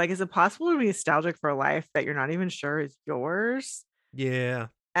 And he's like, is it possible to be nostalgic for a life that you're not even sure is yours? Yeah.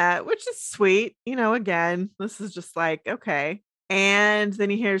 Which is sweet. Again, this is just like, okay. And then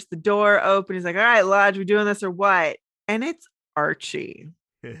he hears the door open. He's like, all right, Lodge, we doing this or what? And it's Archie.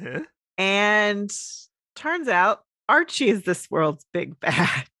 And turns out Archie is this world's big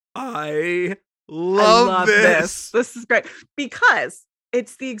bad. I I love this. this. This is great because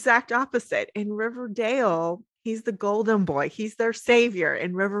it's the exact opposite. In Riverdale, he's the golden boy. He's their savior.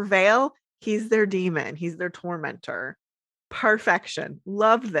 In Rivervale, he's their demon. He's their tormentor. Perfection.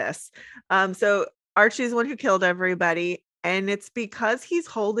 Love this. So Archie's the one who killed everybody. And it's because he's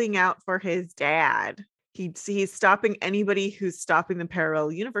holding out for his dad. He's stopping anybody who's stopping the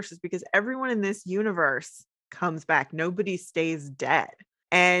parallel universes because everyone in this universe comes back. Nobody stays dead.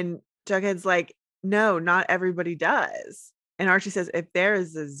 And Jughead's like, no, not everybody does. And Archie says, if there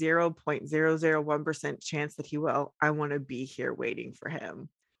is a 0.001% chance that he will, I want to be here waiting for him.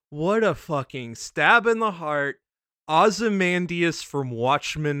 What a fucking stab in the heart, Ozymandias from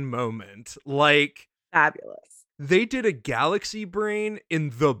Watchmen moment. Like, fabulous. They did a galaxy brain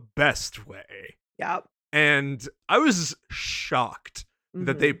in the best way. Yep. And I was shocked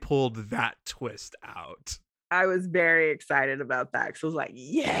that they pulled that twist out. I was very excited about that because I was like,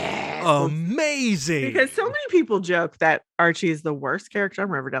 yes. Amazing. Because so many people joke that Archie is the worst character on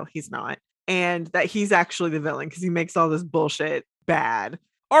Riverdale. He's not. And that he's actually the villain because he makes all this bullshit bad.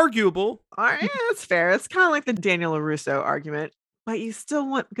 Arguable. All right, that's fair. It's kind of like the Daniel LaRusso argument. But you still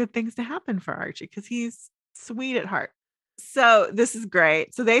want good things to happen for Archie because he's sweet at heart. So this is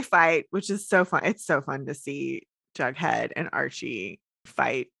great. So they fight, which is so fun. It's so fun to see Jughead and Archie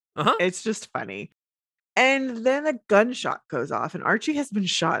fight. It's just funny. And then a gunshot goes off and Archie has been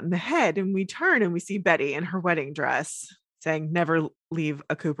shot in the head. And we turn and we see Betty in her wedding dress saying, never leave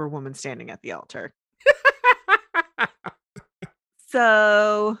a Cooper woman standing at the altar.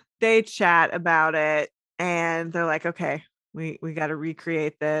 So they chat about it and they're like, okay, we got to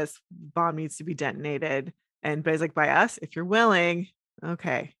recreate this. Bomb needs to be detonated. And Betty's like, by us, if you're willing.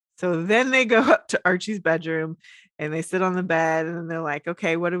 Okay. So then they go up to Archie's bedroom and they sit on the bed and then they're like,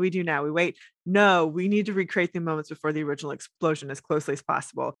 okay, what do we do now? We wait. No, we need to recreate the moments before the original explosion as closely as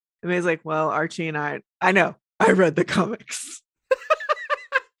possible. And Betty's like, well, Archie and I know, I read the comics.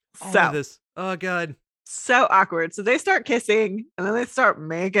 Oh God. So awkward. So they start kissing and then they start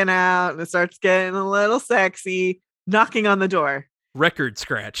making out and it starts getting a little sexy, knocking on the door. Record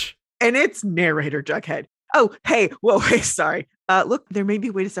scratch. And it's narrator Jughead. Oh, hey, whoa, hey, sorry. Look, there may be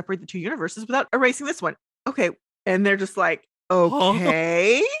a way to separate the two universes without erasing this one. Okay. And they're just like,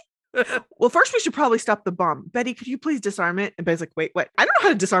 okay. Well, first we should probably stop the bomb. Betty, could you please disarm it? And Betty's like, wait, what? I don't know how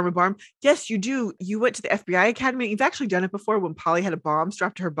to disarm a bomb. Yes, you do. You went to the FBI Academy. You've actually done it before when Polly had a bomb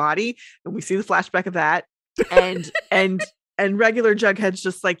strapped to her body. And we see the flashback of that. And regular Jughead's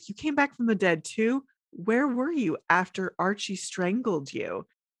just like, you came back from the dead too? Where were you after Archie strangled you?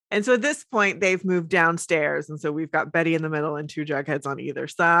 And so at this point, they've moved downstairs. And so we've got Betty in the middle and two Jugheads on either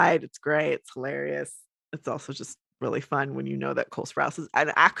side. It's great. It's hilarious. It's also just really fun when you know that Cole Sprouse is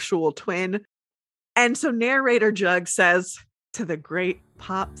an actual twin. And so narrator Jug says, to the great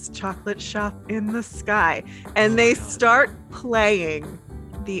Pop's chocolate shop in the sky. And they start playing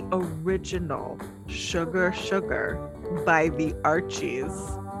the original Sugar Sugar by the Archies.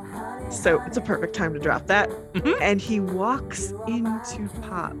 So it's a perfect time to drop that. And he walks into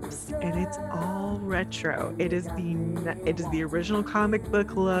Pops and it's all retro. It is the original comic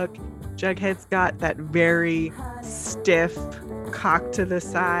book look. Jughead's got that very stiff cock to the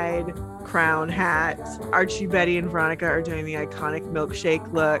side crown hat. Archie, Betty, and Veronica are doing the iconic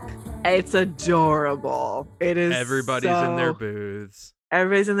milkshake look. It's adorable. It is. Everybody's in their booths.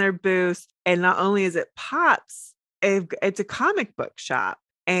 Everybody's in their booths. And not only is it Pops, it's a comic book shop.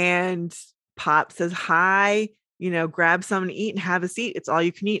 And Pop says, hi, grab something to eat and have a seat. It's all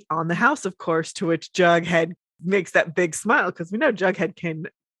you can eat on the house, of course, to which Jughead makes that big smile because we know Jughead can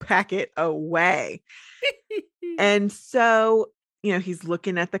pack it away. And so, he's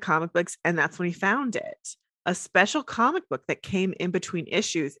looking at the comic books and that's when he found it. A special comic book that came in between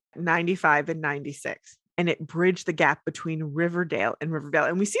issues 95 and 96. And it bridged the gap between Riverdale and Riverdale.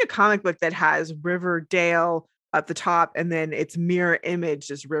 And we see a comic book that has Riverdale at the top and then its mirror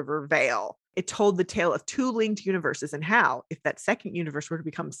image is Rivervale. It told the tale of two linked universes and how, if that second universe were to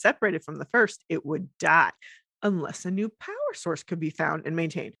become separated from the first, it would die unless a new power source could be found and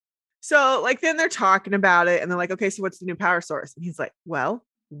maintained. So then they're talking about it and they're like, okay, so what's the new power source? And he's like, well,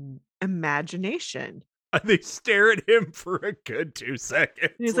 imagination. And they stare at him for a good 2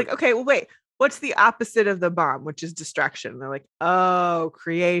 seconds. And he's like, okay, well, wait, what's the opposite of the bomb, which is destruction? And they're like, oh,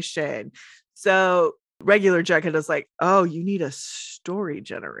 creation. So regular Jughead is like, oh, you need a story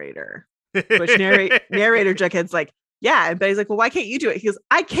generator. Which narrator Jughead's like, yeah. And Betty's like, well, why can't you do it? He goes,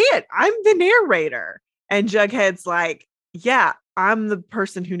 I can't. I'm the narrator. And Jughead's like, yeah, I'm the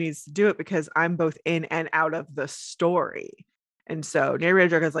person who needs to do it because I'm both in and out of the story. And so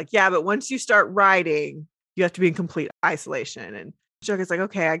narrator Jughead's like, yeah, but once you start writing, you have to be in complete isolation. And Jughead's like,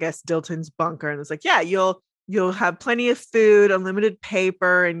 okay, I guess Dilton's bunker. And it's like, yeah, you'll have plenty of food, unlimited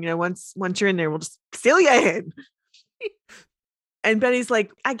paper, and once you're in there, we'll just seal you in. And Betty's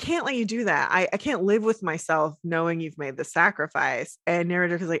like, I can't let you do that. I can't live with myself knowing you've made the sacrifice. And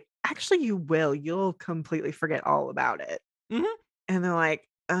narrator is like, actually, you will. You'll completely forget all about it. Mm-hmm. And they're like,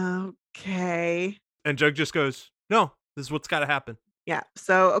 okay. And Jug just goes, no, this is what's got to happen. Yeah.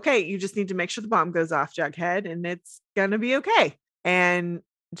 So, okay, you just need to make sure the bomb goes off, Jughead, and it's going to be okay. And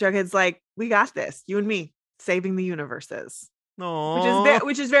Jughead's like, we got this. You and me saving the universes. Aww.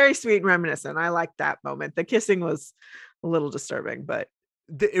 Which is very sweet and reminiscent. I like that moment. The kissing was a little disturbing, but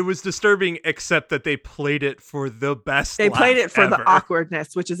it was disturbing, except that they played it for the best. They played it for ever. the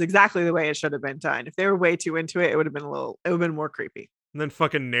awkwardness, which is exactly the way it should have been done. If they were way too into it, it would have been more creepy. And then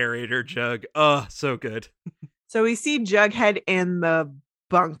fucking narrator Jug. So good. So we see Jughead in the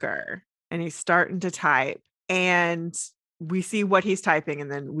bunker and he's starting to type, and we see what he's typing,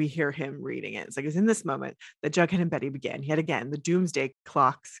 and then we hear him reading it. It's like, it's in this moment that Jughead and Betty began yet again the doomsday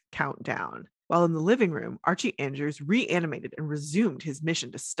clock's countdown. While in the living room, Archie Andrews reanimated and resumed his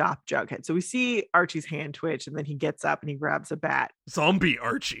mission to stop Jughead. So we see Archie's hand twitch, and then he gets up and he grabs a bat. Zombie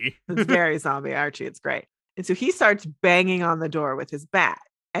Archie. It's very zombie Archie. It's great. And so he starts banging on the door with his bat.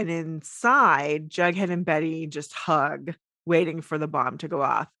 And inside, Jughead and Betty just hug, waiting for the bomb to go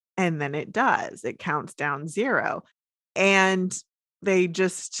off. And then it does. It counts down 0. And they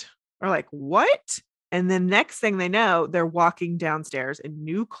just are like, what? And then next thing they know, they're walking downstairs in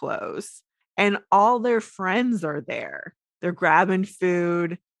new clothes, and all their friends are there. They're grabbing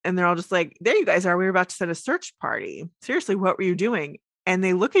food, and they're all just like, there you guys are. We were about to set a search party. Seriously, what were you doing? And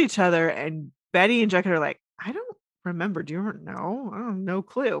they look at each other, and Betty and Jughead are like, I don't remember. Do you know? I don't have no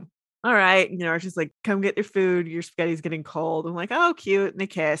clue. All right. Archie's like, come get your food. Your spaghetti's getting cold. I'm like, oh, cute. And they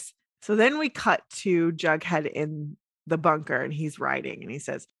kiss. So then we cut to Jughead in the bunker, and he's writing, and he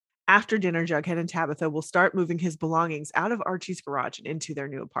says, after dinner, Jughead and Tabitha will start moving his belongings out of Archie's garage and into their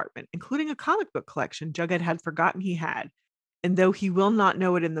new apartment, including a comic book collection Jughead had forgotten he had. And though he will not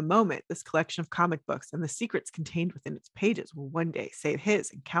know it in the moment, this collection of comic books and the secrets contained within its pages will one day save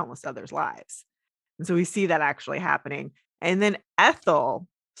his and countless others' lives. And so we see that actually happening. And then Ethel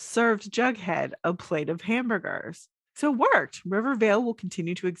served Jughead a plate of hamburgers. So it worked. Rivervale will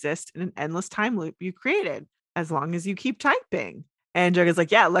continue to exist in an endless time loop you created, as long as you keep typing. And Jughead's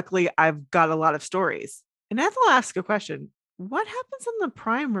like, yeah, luckily I've got a lot of stories. And Ethel asks a question. What happens in the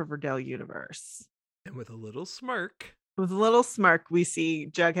Prime Riverdale universe? And with a little smirk, we see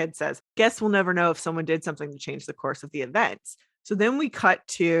Jughead says, guess we'll never know if someone did something to change the course of the events. So then we cut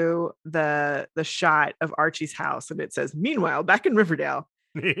to the shot of Archie's house, and it says, meanwhile, back in Riverdale.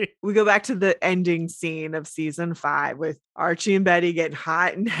 We go back to the ending scene of season 5 with Archie and Betty getting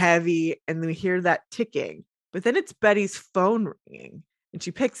hot and heavy, and we hear that ticking. But then it's Betty's phone ringing, and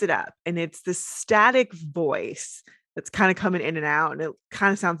she picks it up, and it's this static voice that's kind of coming in and out, and it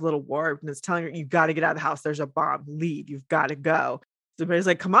kind of sounds a little warped, and it's telling her, you got to get out of the house. There's a bomb. Leave. You've got to go. So Betty's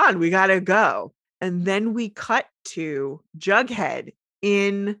like, come on, we got to go. And then we cut to Jughead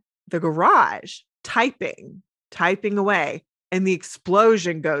in the garage, typing away, and the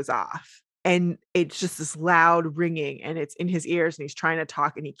explosion goes off. And it's just this loud ringing, and it's in his ears, and he's trying to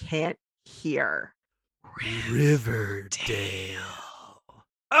talk, and he can't hear. Riverdale.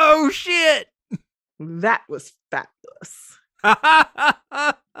 Oh, shit. That was fabulous.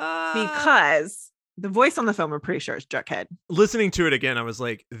 Because the voice on the phone, we're pretty sure is Jughead. Listening to it again, I was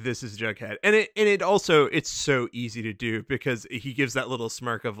like, this is Jughead. And it also, it's so easy to do because he gives that little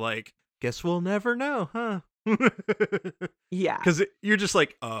smirk of like, guess we'll never know, huh? Yeah. Because you're just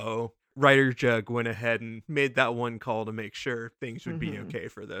like, oh, writer Jug went ahead and made that one call to make sure things would be okay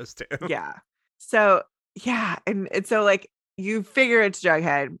for those two. Yeah. So, yeah. And so, like, you figure it's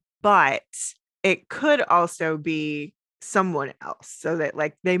Jughead, but it could also be someone else, so that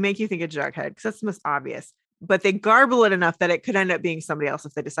like they make you think it's Jughead because that's the most obvious, but they garble it enough that it could end up being somebody else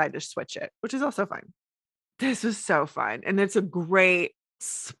if they decide to switch it, which is also fine. This was so fun, and it's a great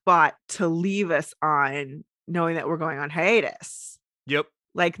spot to leave us on, knowing that we're going on hiatus. Yep.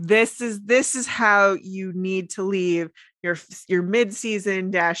 Like this is how you need to leave your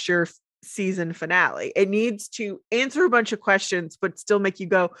mid-season - your season finale. It needs to answer a bunch of questions but still make you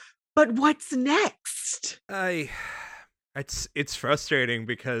go, But what's next? It's frustrating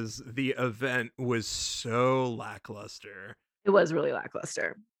because the event was so lackluster. It was really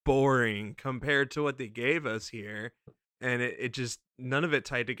lackluster. Boring compared to what they gave us here. And it just, none of it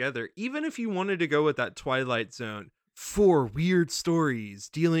tied together. Even if you wanted to go with that Twilight Zone, 4 weird stories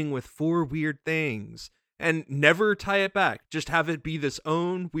dealing with 4 weird things, and never tie it back, just have it be this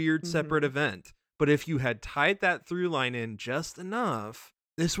own weird separate event. But if you had tied that through line in just enough,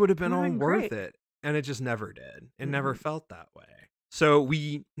 this would have been all worth it. And it just never did. It never felt that way. So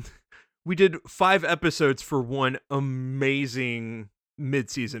we did 5 episodes for one amazing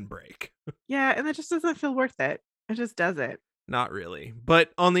mid-season break. Yeah, and it just doesn't feel worth it. It just doesn't. Not really.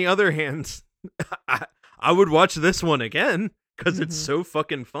 But on the other hand, I would watch this one again because it's so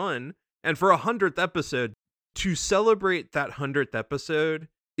fucking fun. And for 100th episode, to celebrate that 100th episode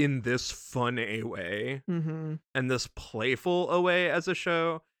in this fun a way and this playful a way as a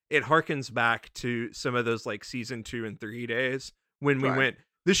show, it harkens back to some of those like season 2 and 3 days when we went,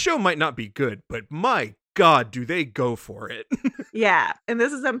 the show might not be good, but my God, do they go for it? Yeah. And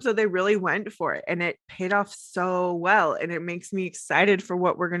this is episode they really went for it, and it paid off so well. And it makes me excited for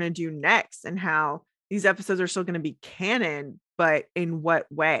what we're going to do next and how these episodes are still going to be canon, but in what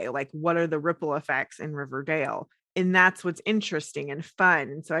way? Like, what are the ripple effects in Riverdale? And that's what's interesting and fun.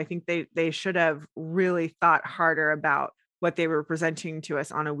 And so I think they should have really thought harder about what they were presenting to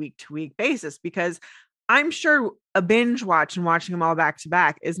us on a week-to-week basis, because I'm sure a binge watch and watching them all back to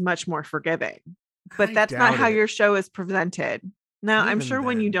back is much more forgiving. But that's not how your show is presented. Now, I'm sure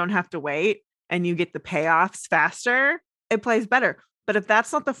when you don't have to wait and you get the payoffs faster, it plays better. But if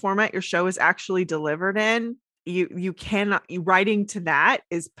that's not the format your show is actually delivered in, you cannot, writing to that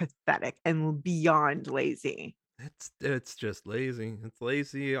is pathetic and beyond lazy. It's just lazy. It's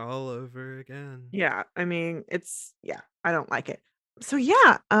lazy all over again. Yeah. I mean, I don't like it. So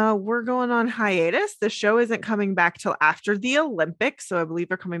yeah, we're going on hiatus. The show isn't coming back till after the Olympics. So I believe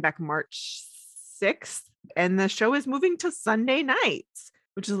they're coming back March 6th. And the show is moving to Sunday nights,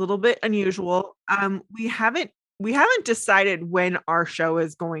 which is a little bit unusual. We haven't decided when our show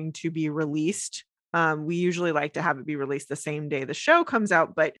is going to be released. We usually like to have it be released the same day the show comes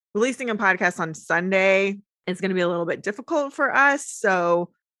out, but releasing a podcast on Sunday is going to be a little bit difficult for us. So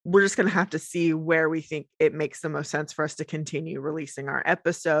we're just going to have to see where we think it makes the most sense for us to continue releasing our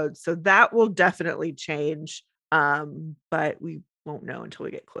episodes. So that will definitely change. But we won't know until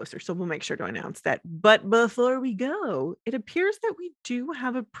we get closer. So we'll make sure to announce that. But before we go, it appears that we do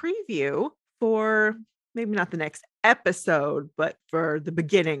have a preview for maybe not the next episode, but for the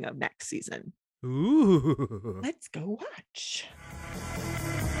beginning of next season. Ooh. Let's go watch.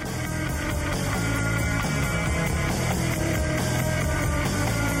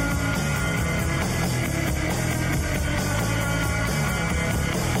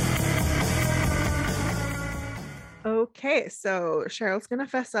 Okay, so Cheryl's gonna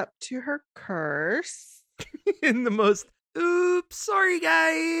fess up to her curse. In the most, oops, sorry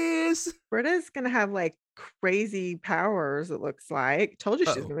guys. Britta's gonna have like crazy powers, it looks like. Told you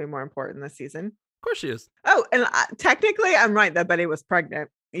she's gonna be more important this season. Of course she is. Oh, and technically I'm right that Betty was pregnant,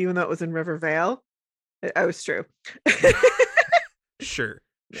 even though it was in Rivervale. It was true.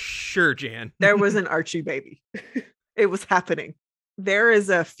 Sure, Jan. There was an Archie baby. It was happening. There is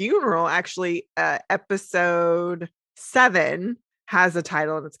a funeral, actually. Episode 7 has a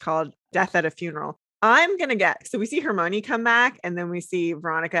title, and it's called Death at a Funeral. I'm going to guess. So we see Hermione come back, and then we see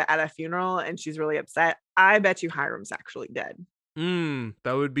Veronica at a funeral, and she's really upset. I bet you Hiram's actually dead.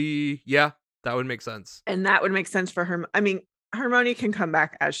 That would be, yeah, that would make sense. And that would make sense for her. I mean, Hermione can come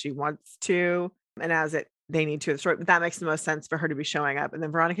back as she wants to, and as they need to. But that makes the most sense for her to be showing up. And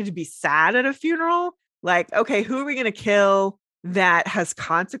then Veronica to be sad at a funeral. Like, okay, who are we going to kill that has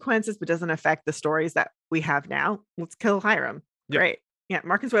consequences but doesn't affect the stories that we have now? Let's kill Hiram. Yep. Great. Yeah,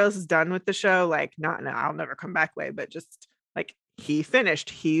 Marcus Wales is done with the show. Like, not no, I'll never come back way, but just like he finished,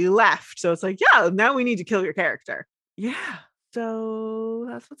 he left. So it's like, yeah, now we need to kill your character. Yeah. So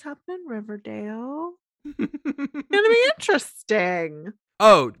that's what's happening in Riverdale. Gonna be interesting.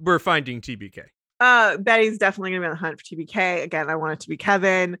 Oh, we're finding TBK. Betty's definitely gonna be on the hunt for TBK. Again, I want it to be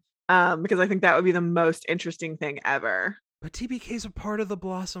Kevin. Because I think that would be the most interesting thing ever. But TBK's a part of the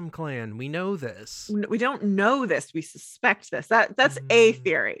Blossom clan. We know this. We don't know this. We suspect this. That's a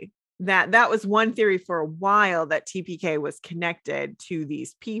theory. That was one theory for a while, that TPK was connected to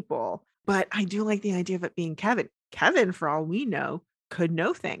these people. But I do like the idea of it being Kevin. Kevin, for all we know, could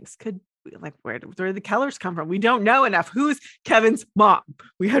know things. Could, like, where the Kellers come from? We don't know enough. Who's Kevin's mom?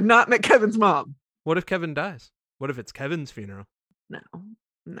 We have not met Kevin's mom. What if Kevin dies? What if it's Kevin's funeral? No.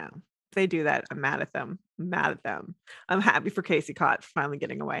 If they do that, I'm mad at them. Mad at them. I'm happy for Casey Cott finally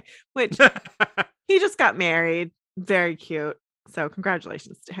getting away, which he just got married. Very cute. So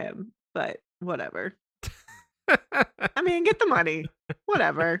congratulations to him. But whatever. I mean, get the money.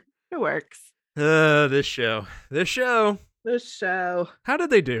 Whatever. It works. This show. The show. How did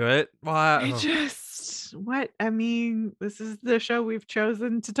they do it? Wow. I mean, this is the show we've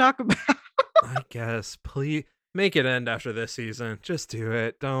chosen to talk about. I guess. Please make it end after this season. Just do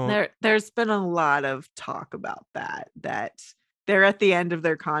it. Don't. There's been a lot of talk about that they're at the end of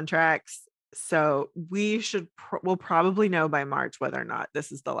their contracts. So we'll probably know by March whether or not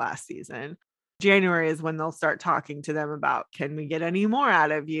this is the last season. January is when they'll start talking to them about, can we get any more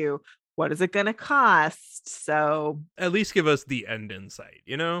out of you? What is it going to cost? So at least give us the end in sight,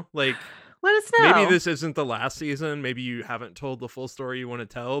 Like, let us know. Maybe this isn't the last season. Maybe you haven't told the full story you want to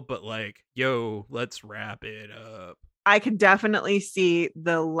tell, but like, yo, let's wrap it up. I could definitely see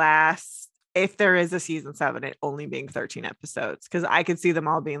the last, if there is a season 7, it only being 13 episodes. Because I could see them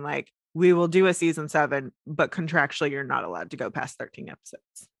all being like, we will do a season 7, but contractually you're not allowed to go past 13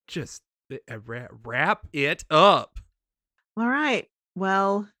 episodes. Just wrap it up. All right.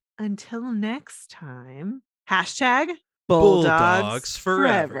 Well, until next time, hashtag Bulldogs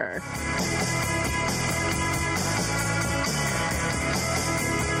forever.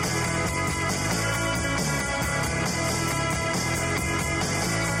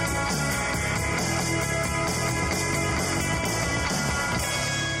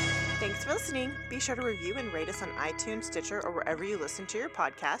 Thanks for listening. Be sure to review and rate us on iTunes, Stitcher, or wherever you listen to your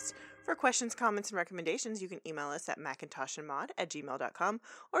podcasts. For questions, comments, and recommendations, you can email us at macintoshandmod@gmail.com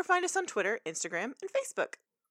or find us on Twitter, Instagram, and Facebook.